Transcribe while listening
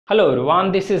Hello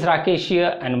everyone, this is Rakesh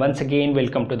here and once again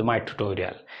welcome to my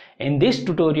tutorial. In this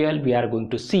tutorial we are going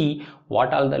to see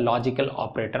what all the logical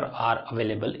operator are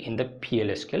available in the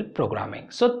PLSQL programming.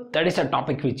 So that is a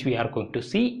topic which we are going to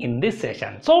see in this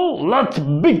session. So let's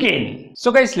begin.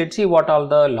 So guys, let's see what all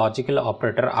the logical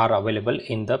operator are available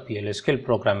in the PLSQL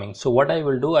programming. So what I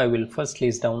will do, I will first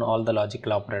list down all the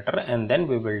logical operator and then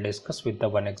we will discuss with the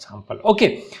one example.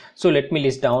 Okay, so let me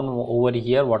list down over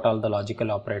here what all the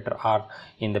logical operator are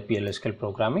in the PLSQL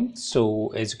programming.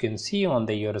 So as you can see on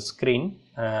your screen,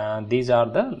 these are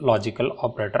the logical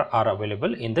operator are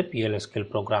available in the PLSQL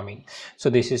programming. So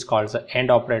this is called the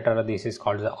AND operator, this is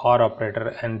called the OR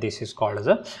operator, and this is called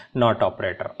the NOT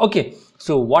operator. Okay,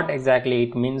 so what exactly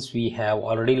it means we have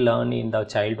already learned in the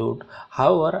childhood.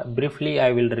 However, briefly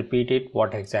I will repeat it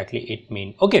what exactly it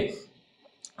means. Okay,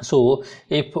 so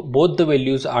if both the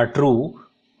values are true,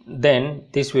 then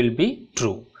this will be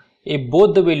true. If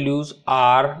both the values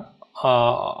are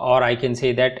or I can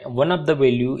say that one of the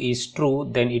value is true,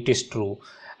 then it is true,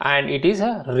 and it is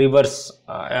a reverse.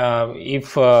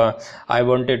 If I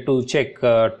wanted to check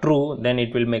true, then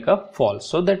it will make a false.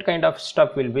 So that kind of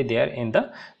stuff will be there in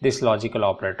this logical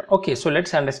operator. Okay, so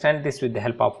let's understand this with the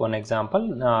help of one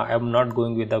example. I am not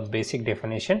going with the basic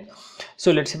definition.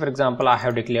 So let's say for example I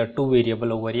have declared two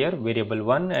variable over here, variable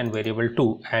 1 and variable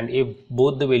 2, and if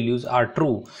both the values are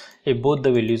true,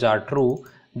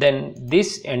 then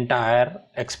this entire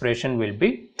expression will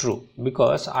be true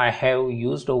because I have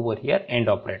used over here AND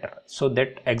operator. So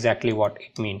that exactly what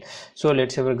it means. So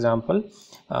let's say for example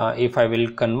if I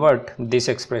will convert this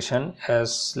expression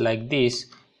as like this,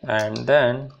 and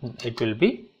then it will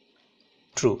be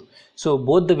true. So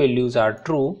both the values are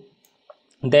true,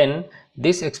 then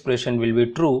this expression will be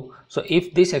true. So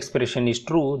if this expression is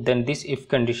true, then this if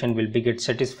condition will be get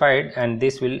satisfied and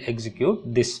this will execute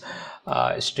this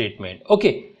statement.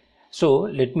 Okay, so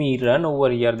let me run over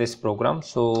here this program.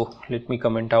 So let me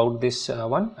comment out this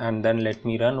one and then let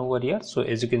me run over here. So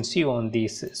as you can see on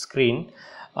this screen,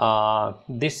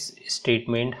 this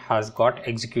statement has got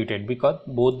executed because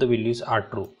both the values are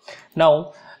true.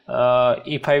 Now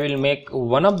if I will make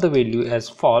one of the value as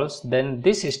false, then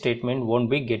this statement won't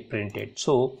be get printed.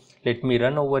 So let me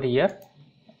run over here.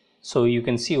 So you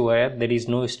can see where there is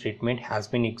no statement has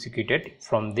been executed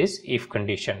from this if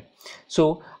condition.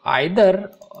 So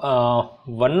either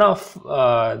one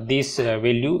of this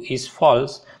value is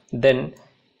false, then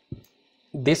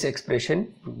this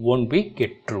expression won't be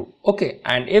get true. Okay,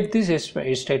 and if this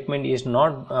statement is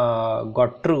not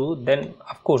got true, then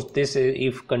of course this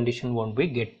if condition won't be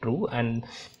get true, and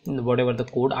whatever the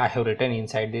code I have written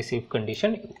inside this if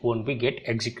condition won't be get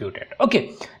executed.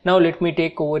 Okay, now let me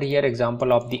take over here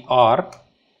example of the OR.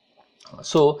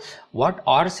 So what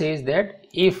OR says that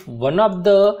if one of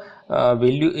the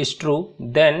value is true,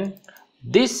 then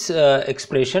this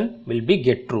expression will be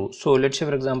get true. So let's say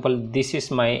for example this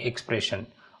is my expression.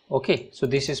 Okay, so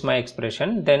this is my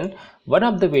expression, then one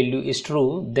of the value is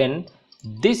true, then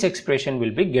this expression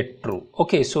will be get true.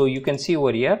 Okay, so you can see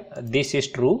over here this is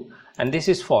true and this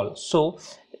is false. So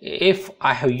if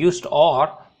I have used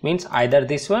OR, means either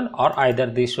this one or either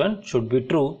this one should be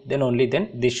true, then only then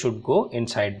this should go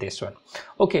inside this one.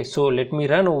 Okay, so let me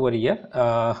run over here.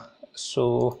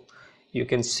 So you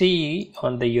can see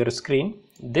on your screen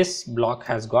this block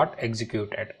has got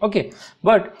executed. Okay,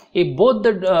 but if both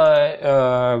the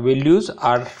values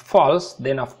are false,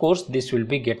 then of course this will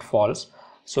be get false.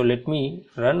 So let me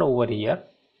run over here.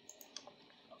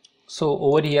 So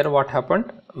over here what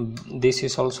happened, this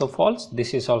is also false,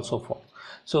 this is also false.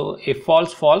 So if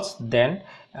false, then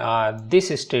this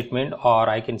statement, or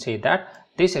I can say that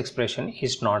this expression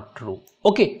is not true.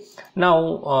 Okay,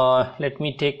 now let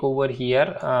me take over here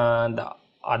the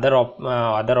other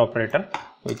operator,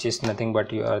 which is nothing but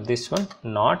this one,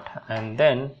 not, and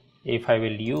then if I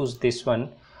will use this one,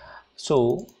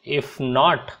 so if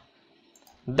not,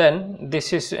 then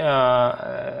this is then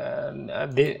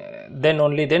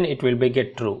only then it will be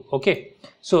get true. Okay,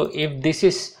 so if this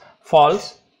is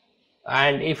false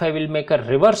and if I will make a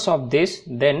reverse of this,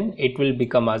 then it will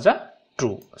become as a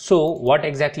true. So what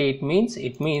exactly it means?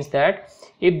 It means that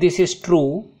if this is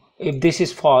true, if this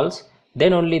is false,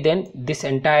 then only then this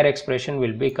entire expression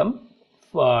will become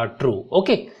true.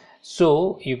 Okay,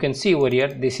 so you can see over here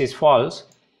this is false.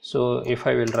 So if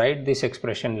I will write this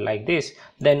expression like this,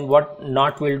 then what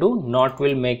not will do, not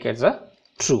will make as a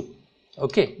true.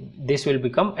 Okay, this will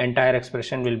become entire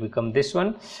expression will become this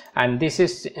one, and this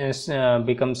is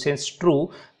become since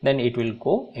true, then it will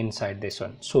go inside this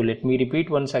one. So let me repeat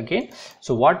once again.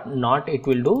 So what not it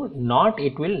will do, not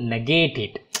it will negate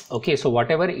it. Okay, so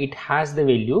whatever it has the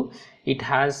value,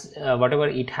 whatever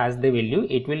it has the value,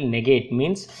 it will negate,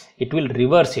 means it will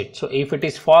reverse it. So if it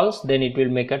is false, then it will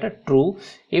make it a true.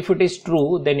 If it is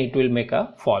true, then it will make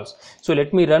a false. So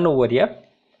let me run over here.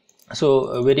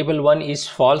 So variable 1 is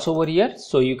false over here,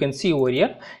 so you can see over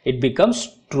here it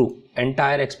becomes true.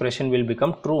 Entire expression will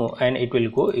become true and it will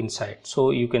go inside.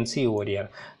 So you can see over here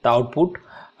the output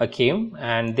came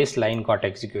and this line got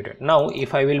executed. Now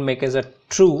if I will make as a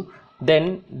true,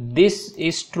 then this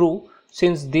is true.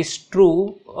 Since this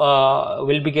true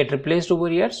will be get replaced over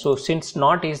here, so since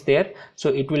not is there, so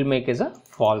it will make as a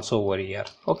false over here.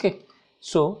 Okay,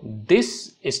 so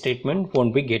this statement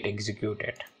won't be get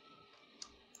executed.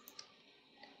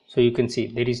 So you can see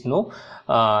there is no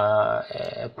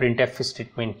printf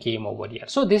statement came over here.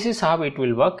 So this is how it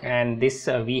will work, and this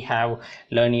we have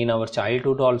learned in our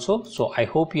childhood also. So I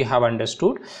hope you have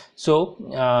understood. So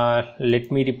let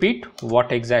me repeat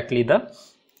what exactly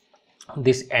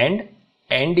this end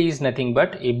is nothing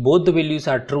but if both the values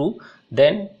are true,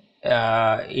 then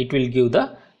it will give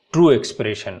the true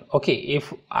expression. Okay,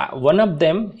 if one of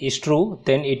them is true,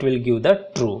 then it will give the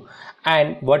true.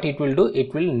 And what it will do,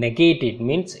 it will negate it,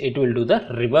 means it will do the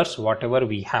reverse whatever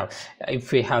we have.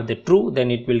 If we have the true,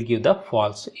 then it will give the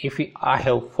false. If I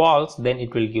have false, then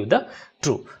it will give the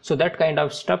true. So that kind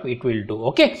of stuff it will do.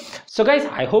 Okay, so guys,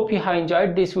 I hope you have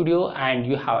enjoyed this video and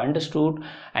you have understood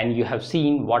and you have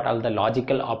seen what all the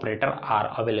logical operator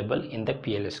are available in the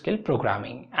PLSQL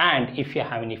programming. And if you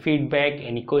have any feedback,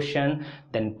 any question,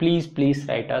 then please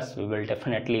write us. We will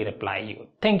definitely reply you.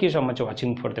 Thank you so much for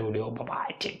watching for the video. Bye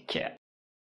bye, take care.